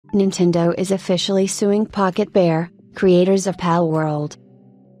Nintendo is officially suing PocketPair, creators of Palworld.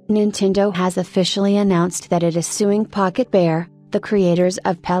 Nintendo has officially announced that it is suing PocketPair, the creators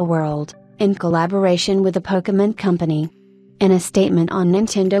of Palworld, in collaboration with the Pokemon Company. In a statement on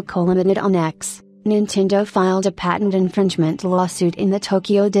Nintendo Limited on X, Nintendo filed a patent infringement lawsuit in the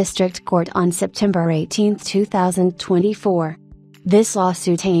Tokyo District Court on September 18, 2024. This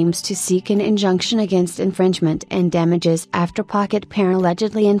lawsuit aims to seek an injunction against infringement and damages after PocketPair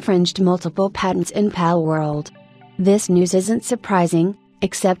allegedly infringed multiple patents in Palworld. This news isn't surprising,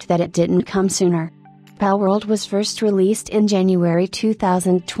 except that it didn't come sooner. Palworld was first released in January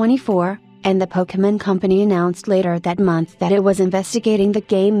 2024, and the Pokemon Company announced later that month that it was investigating the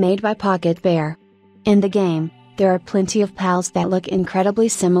game made by PocketPair. In the game, there are plenty of pals that look incredibly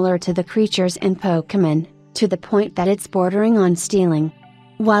similar to the creatures in Pokemon, to the point that it's bordering on stealing.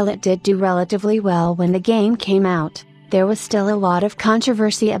 While it did do relatively well when the game came out, there was still a lot of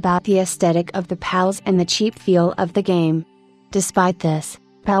controversy about the aesthetic of the pals and the cheap feel of the game. Despite this,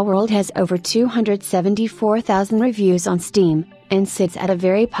 Palworld has over 274,000 reviews on Steam, and sits at a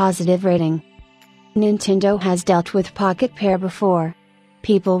very positive rating. Nintendo has dealt with PocketPair before.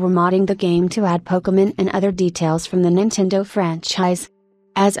 People were modding the game to add Pokemon and other details from the Nintendo franchise.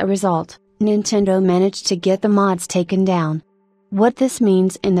 As a result, Nintendo managed to get the mods taken down. What this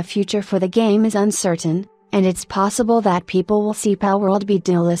means in the future for the game is uncertain, and it's possible that people will see Palworld be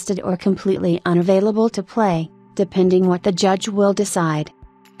delisted or completely unavailable to play, depending what the judge will decide.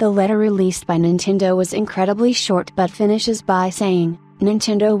 The letter released by Nintendo was incredibly short but finishes by saying,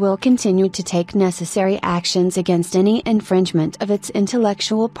 Nintendo will continue to take necessary actions against any infringement of its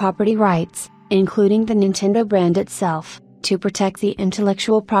intellectual property rights, including the Nintendo brand itself, to protect the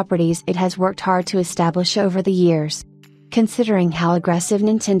intellectual properties it has worked hard to establish over the years. Considering how aggressive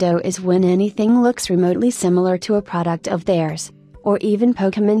Nintendo is when anything looks remotely similar to a product of theirs, or even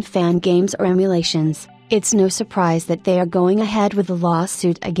Pokemon fan games or emulations, it's no surprise that they are going ahead with a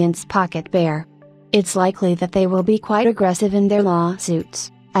lawsuit against PocketPair. It's likely that they will be quite aggressive in their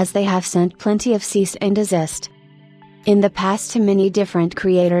lawsuits, as they have sent plenty of cease and desist in the past to many different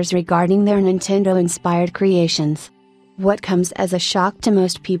creators regarding their Nintendo-inspired creations. What comes as a shock to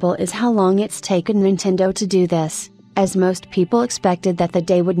most people is how long it's taken Nintendo to do this, as most people expected that the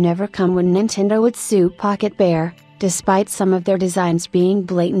day would never come when Nintendo would sue PocketPair, despite some of their designs being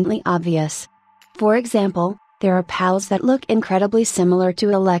blatantly obvious. For example, there are pals that look incredibly similar to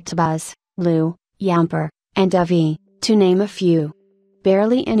Electabuzz, Lou, Yamper, and Dovey, to name a few.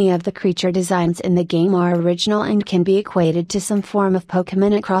 Barely any of the creature designs in the game are original and can be equated to some form of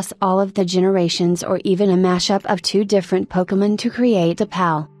Pokemon across all of the generations or even a mashup of two different Pokemon to create a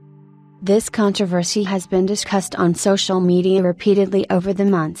pal. This controversy has been discussed on social media repeatedly over the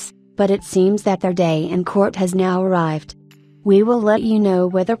months, but it seems that their day in court has now arrived. We will let you know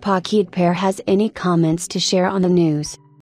whether PocketPair has any comments to share on the news.